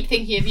 I keep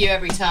thinking of you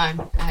every time.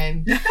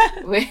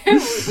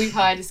 We've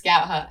hired a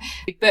scout hut.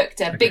 We booked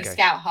a big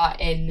scout hut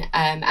in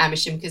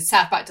Amersham because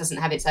South Park doesn't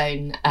have its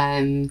own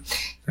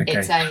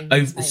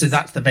so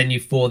that's the venue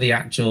for the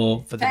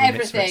actual for the Bar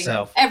Mitzvah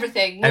itself.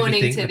 Everything,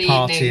 morning to the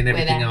party evening, and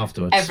everything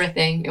afterwards.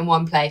 Everything in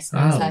one place.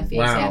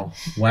 Wow!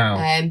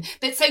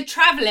 But so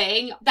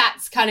travelling,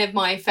 that's kind of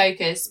my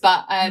focus.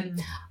 But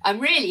I'm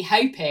really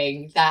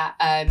hoping that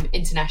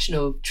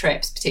international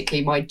trips,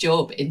 particularly my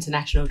job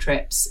international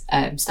trips,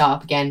 start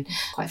up again.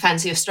 Quite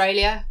fancy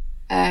Australia.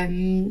 There are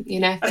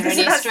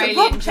any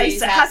Australian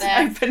Jews out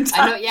there.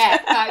 Not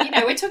yet,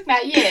 but we're talking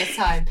about a year's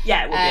time.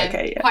 Yeah, we'll be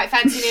okay. Yeah. Quite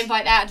fancy an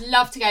invite there. I'd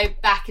love to go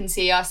back and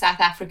see our South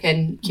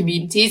African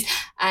communities,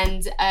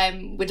 and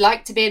would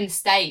like to be in the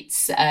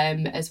States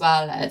as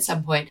well at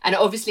some point, and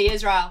obviously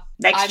Israel.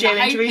 Next year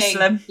in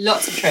Jerusalem.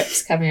 Lots of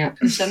trips coming up.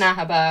 Shana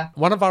Haba.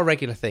 One of our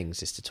regular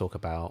things is to talk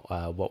about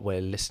what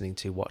we're listening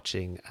to,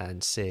 watching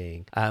and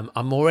seeing.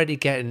 I'm already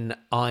getting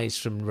eyes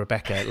from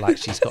Rebecca like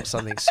she's got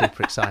something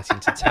super exciting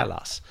to tell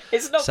us.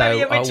 It's not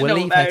very original, we'll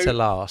leave her to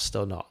last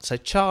or not. So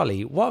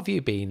Charlie, what have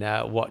you been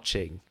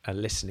watching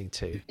and listening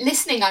to?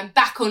 I'm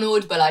back on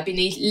Audible. I've been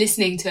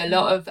listening to a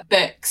lot of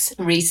books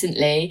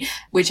recently,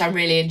 which I'm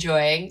really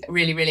enjoying,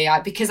 really,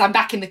 because I'm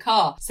back in the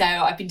car. So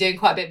I've been doing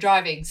quite a bit of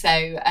driving. So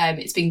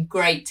it's been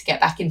great to get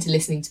back into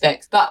listening to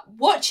books. But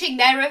watching,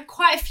 there are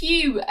quite a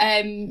few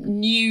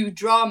new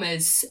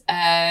dramas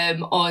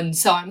on.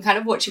 So I'm kind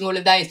of watching all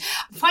of those.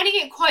 I'm finding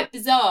it quite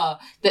bizarre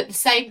that the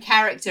same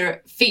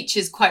character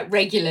features quite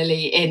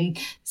regularly in.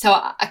 So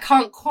I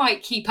can't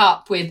quite keep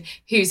up with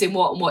who's in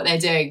what and what they're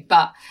doing.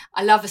 But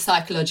I love a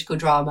psychological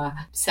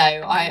drama, so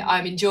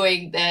I'm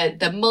enjoying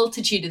the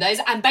multitude of those.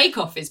 And Bake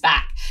Off is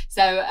back,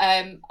 so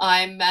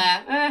I'm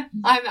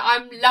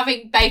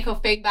loving Bake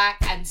Off being back,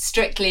 and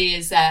Strictly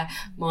is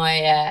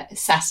my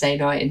Saturday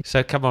night.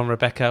 So come on,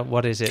 Rebecca,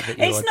 what is it that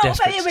you're desperate to tell us?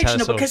 It's not very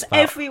original because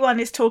everyone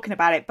is talking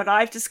about it, but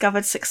I've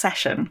discovered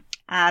Succession,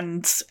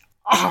 and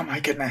Oh my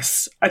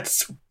goodness.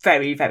 It's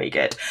very, very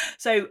good.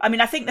 So, I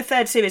mean, I think the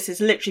third series is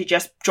literally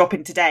just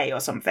dropping today or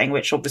something,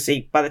 which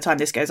obviously by the time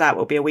this goes out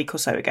will be a week or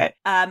so ago.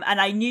 And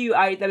I knew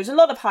there was a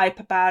lot of hype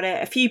about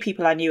it. A few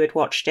people I knew had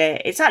watched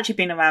it. It's actually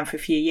been around for a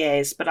few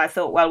years, but I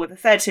thought, well, with the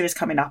third series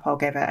coming up, I'll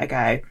give it a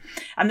go.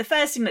 And the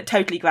first thing that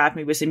totally grabbed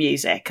me was the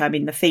music. I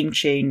mean, the theme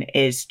tune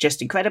is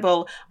just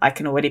incredible. I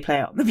can already play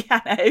it on the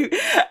piano.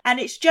 And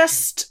it's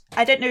just,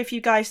 I don't know if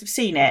you guys have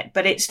seen it,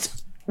 but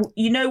it's,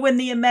 you know, when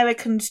the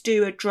Americans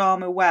do a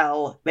drama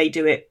well, they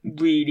do it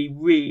really,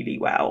 really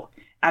well.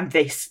 And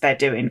this, they're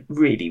doing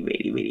really,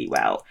 really, really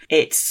well.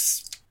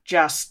 It's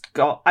just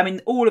got, I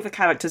mean, all of the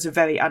characters are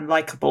very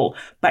unlikable,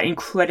 but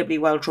incredibly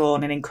well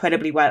drawn and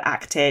incredibly well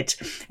acted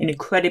and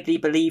incredibly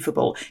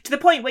believable, to the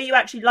point where you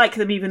actually like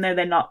them even though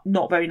they're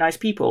not very nice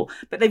people.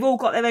 But they've all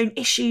got their own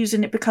issues,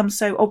 and it becomes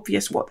so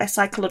obvious what their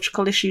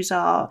psychological issues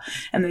are.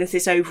 And there's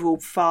this overall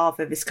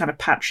father, this kind of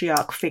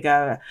patriarch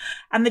figure.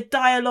 And the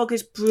dialogue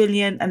is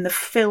brilliant and the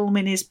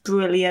filming is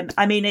brilliant.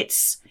 I mean,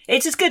 it's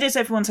as good as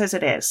everyone says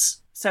it is.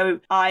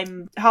 So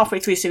I'm halfway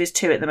through Series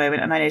 2 at the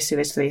moment, and I know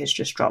Series 3 has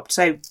just dropped.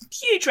 So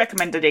huge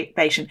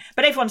recommendation.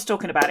 But everyone's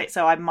talking about it,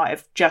 so I might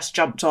have just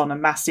jumped on a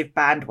massive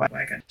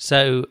bandwagon.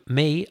 So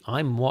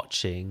I'm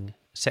watching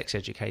Sex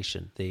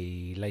Education,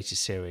 the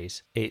latest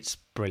series. It's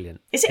brilliant.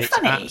 Is it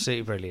funny?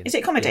 Absolutely brilliant. Is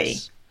it comedy?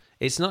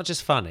 It's not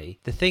just funny.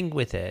 The thing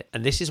with it,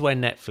 and this is where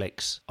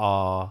Netflix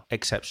are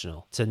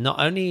exceptional. So not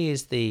only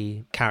is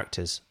the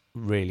characters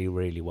really,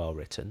 really well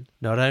written,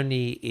 not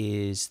only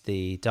is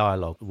the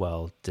dialogue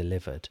well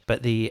delivered,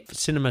 but the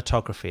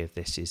cinematography of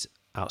this is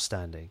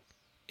outstanding.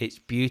 It's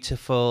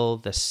beautiful,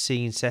 the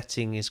scene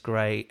setting is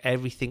great,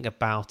 everything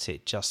about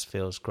it just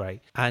feels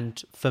great.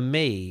 And for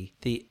me,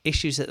 the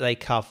issues that they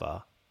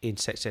cover in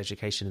Sex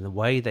Education and the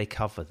way they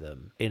cover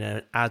them in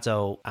an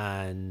adult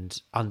and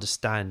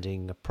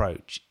understanding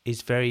approach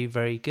is very,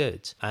 very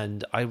good.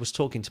 And I was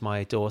talking to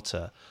my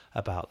daughter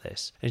about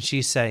this, and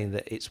she's saying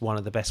that it's one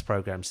of the best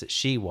programs that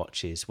she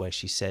watches, where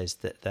she says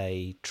that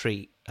they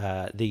treat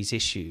these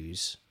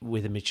issues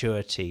with a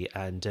maturity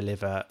and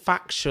deliver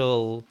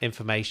factual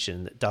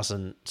information that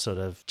doesn't sort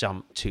of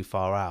jump too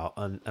far out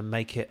and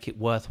make it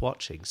worth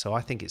watching. So I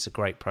think it's a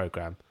great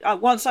program.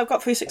 Once I've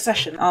got through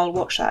Succession, I'll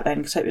watch that then,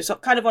 because it was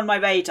kind of on my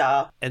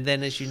radar. And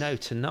then, as you know,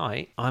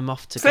 tonight I'm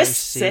off to go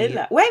see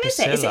Where is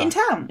it? Is it in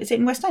town? Is it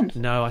in West End?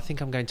 No, I think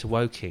I'm going to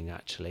Woking,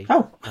 actually.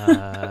 Oh,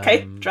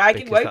 okay.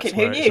 Dragging Woking,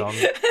 who knew?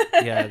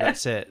 Yeah,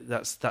 that's it.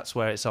 That's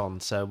where it's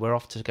on. So we're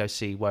off to go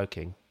see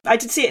Woking. I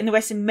did see it in the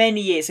West End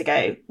many years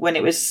ago when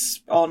it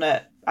was on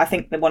at, I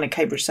think, the one in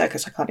Cambridge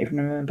Circus. I can't even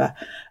remember.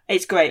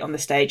 It's great on the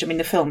stage. I mean,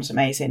 the film's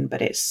amazing, but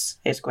it's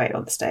great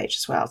on the stage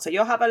as well. So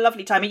you'll have a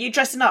lovely time. Are you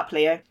dressing up,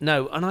 Leo?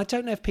 No, and I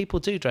don't know if people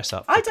do dress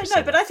up. I don't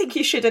know, but I think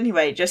you should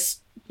anyway.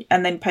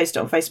 And then post it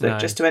on Facebook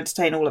just to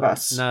entertain all of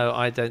us. No,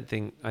 I don't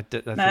think. I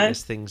think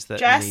there's things that.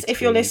 Jess,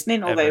 if you're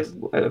listening, although it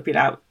would have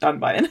been done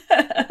by then.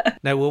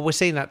 No, well, we're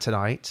seeing that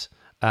tonight.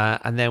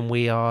 And then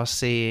we are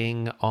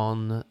seeing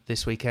on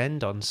this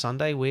weekend, on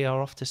Sunday, we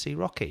are off to see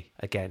Rocky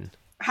again.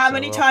 How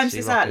many times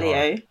is that,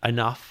 Leo?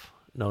 Enough.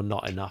 No,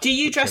 not enough. Do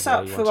you dress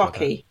up for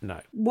Rocky?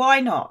 No. Why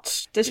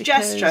not? Does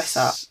Jess dress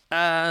up?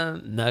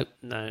 No.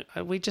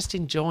 We just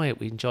enjoy it.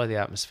 We enjoy the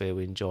atmosphere.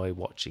 We enjoy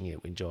watching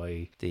it. We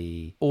enjoy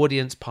the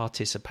audience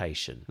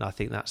participation. And I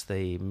think that's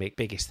the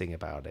biggest thing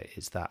about it,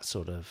 is that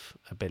sort of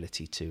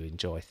ability to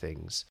enjoy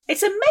things.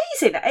 It's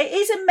amazing. It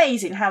is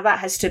amazing how that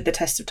has stood the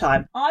test of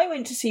time. I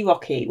went to see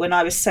Rocky when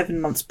I was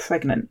 7 months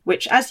pregnant,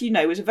 which, as you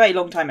know, was a very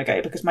long time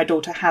ago because my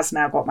daughter has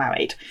now got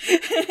married.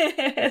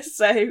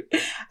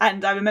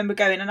 And I remember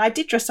going, and I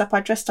did dress up. I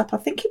dressed up, I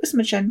think it was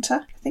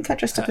magenta. I think I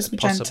dressed up as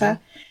magenta. Possibly.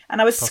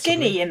 And I was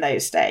skinny in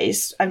those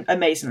days,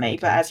 amazingly. Okay.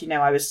 But as you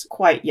know, I was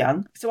quite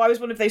young. So I was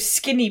one of those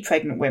skinny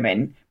pregnant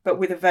women, but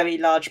with a very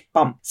large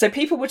bump. So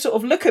people would sort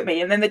of look at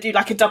me and then they'd do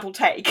like a double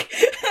take.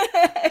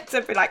 So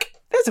they'd be like,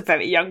 there's a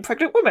very young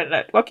pregnant woman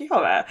at Rocky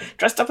Horror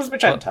dressed up as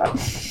magenta. Well,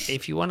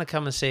 if you want to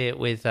come and see it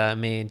with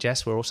me and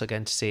Jess, we're also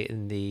going to see it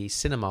in the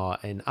cinema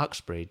in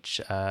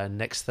Uxbridge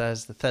next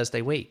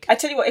Thursday week. I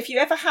tell you what, if you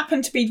ever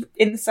happen to be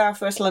in the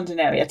South West London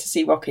area to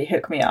see Rocky,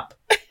 hook me up.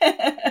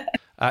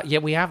 Yeah,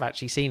 we have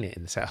actually seen it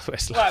in the South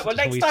West. Right, well,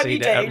 next time you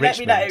do, let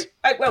me know.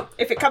 Well,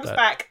 if it comes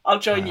back, I'll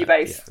join you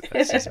both. Yeah,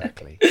 that's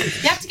exactly.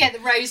 You have to get the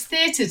Rose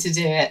Theatre to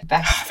do it.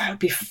 Oh, that would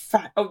be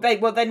fun. Oh,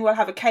 then we'll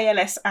have a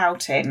KLS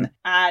outing,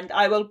 and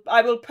I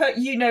will put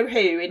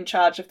you-know-who in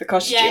charge of the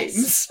costumes.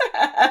 Yes.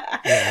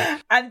 Yeah.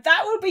 And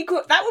that would be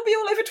good. That would be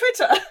all over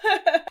Twitter.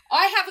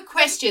 I have a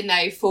question,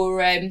 though, for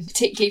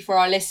particularly for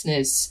our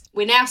listeners.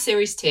 We're now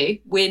Series 2.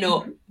 We're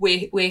not.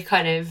 We're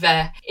kind of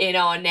in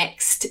our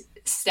next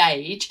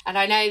stage, and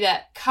I know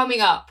that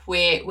coming up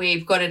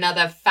we've got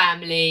another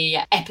family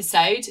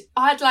episode.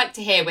 I'd like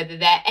to hear whether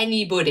there's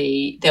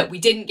anybody that we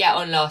didn't get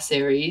on last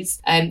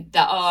series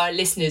that our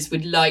listeners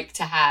would like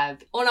to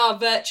have on our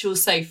virtual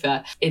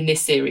sofa in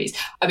this series.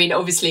 I mean,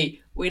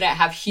 obviously we don't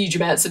have huge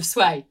amounts of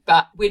sway,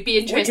 but we'd be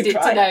interested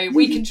to know.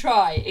 We can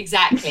try,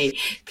 exactly.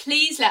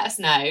 Please let us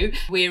know.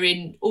 We're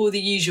in all the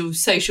usual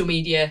social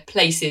media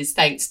places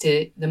thanks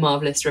to the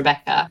marvellous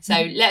Rebecca. So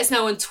let us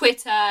know on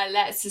Twitter,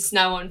 let us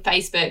know on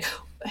Facebook.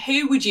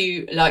 Who would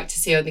you like to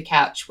see on the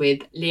couch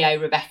with Leo,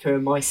 Rebecca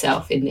and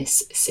myself in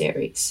this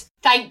series?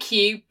 Thank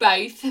you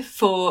both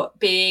for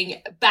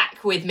being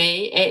back with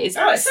me. It is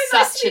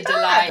such a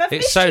delight.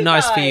 It's so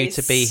nice for you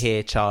to be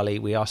here, Charlie.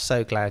 We are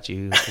so glad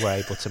you were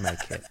able to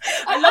make it.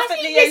 I love that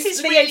Leo's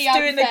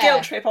doing the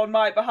guilt trip on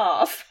my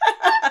behalf.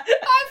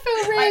 I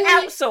feel really...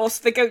 I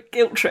outsourced the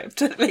guilt trip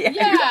to Leo.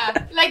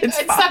 Yeah, like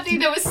it's something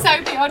that was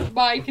so beyond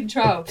my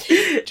control.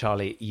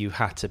 Charlie, you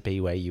had to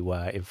be where you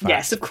were. In fact,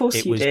 yes, of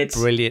course you did. It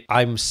was brilliant.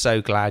 I'm so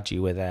glad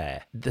you were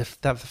there. The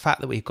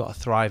fact that we've got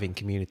thriving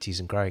communities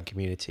and growing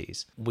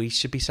communities, we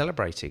should be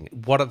celebrating.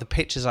 One of the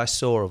pictures I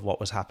saw of what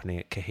was happening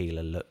at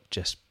Kahila looked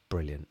just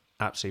brilliant.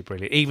 Absolutely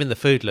brilliant. Even the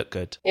food looked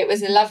good. It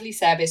was a lovely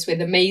service with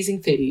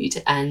amazing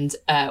food and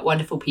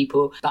wonderful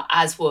people, but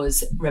as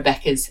was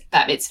Rebecca's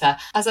bat mitzvah.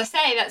 As I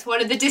say, that's one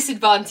of the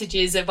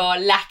disadvantages of our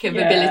lack of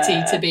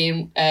ability to be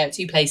in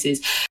two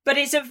places. But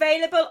it's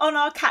available on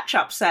our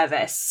catch-up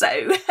service,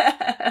 so...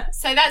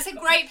 So that's a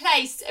great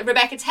place,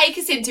 Rebecca. Take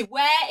us into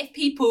where, if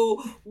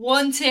people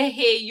want to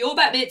hear your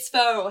bat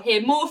mitzvah or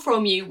hear more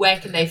from you, where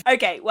can they...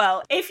 Okay,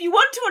 well, if you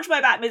want to watch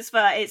my bat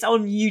mitzvah, it's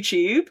on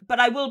YouTube, but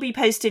I will be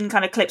posting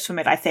kind of clips from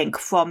it, I think,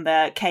 from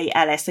the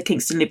KLS, the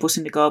Kingston Liberal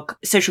Synagogue,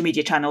 social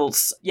media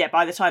channels. Yeah,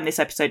 by the time this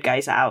episode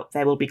goes out,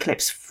 there will be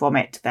clips from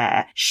it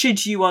there.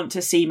 Should you want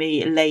to see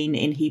me lane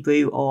in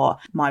Hebrew or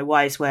my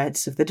wise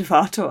words of the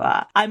Devar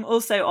Torah. I'm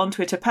also on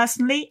Twitter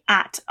personally,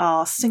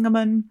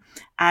 @rsingerman,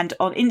 and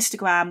on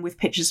Instagram with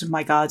pictures of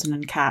my garden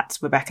and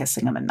cats, Rebecca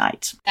Singerman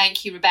Knight.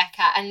 Thank you,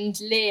 Rebecca. And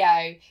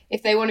Leo,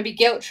 if they want to be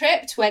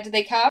guilt-tripped, where do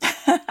they come?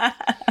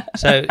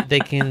 So they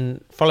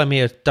can follow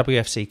me at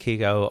WFC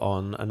Kigo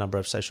on a number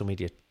of social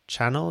media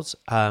channels.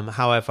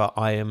 However,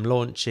 I am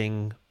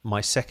launching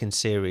my second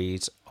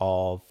series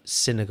of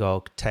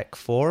Synagogue Tech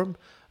Forum,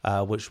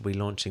 which will be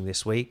launching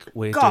this week.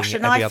 We're doing it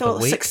every I other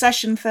thought week.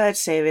 Succession third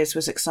series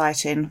was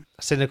exciting.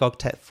 Synagogue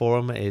Tech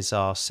Forum is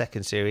our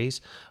second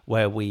series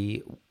where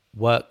we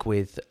work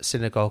with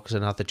synagogues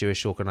and other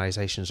Jewish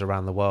organisations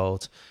around the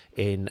world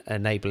in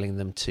enabling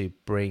them to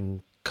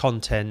bring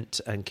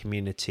content and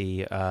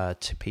community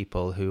to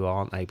people who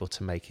aren't able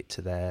to make it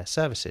to their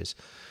services.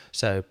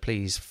 So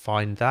please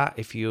find that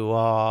if you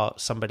are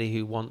somebody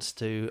who wants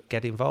to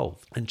get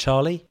involved. And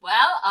Charlie?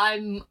 Well,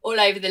 I'm all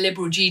over the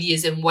Liberal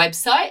Judaism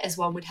website, as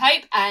one would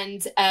hope,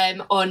 and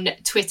on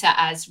Twitter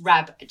as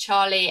Rab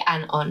Charlie,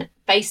 and on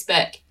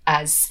Facebook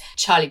as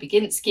Charlie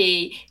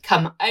Baginski.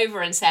 Come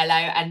over and say hello,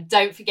 and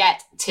don't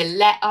forget to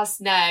let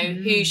us know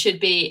who should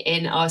be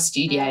in our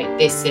studio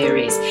this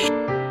series.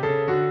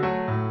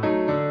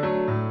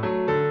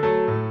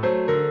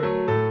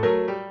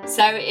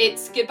 So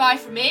it's goodbye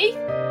from me,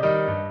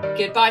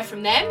 goodbye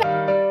from them,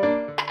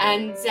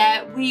 and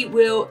we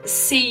will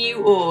see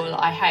you all,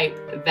 I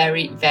hope,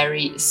 very,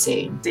 very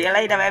soon. See you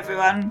later,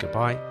 everyone.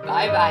 Goodbye.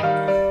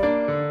 Bye-bye.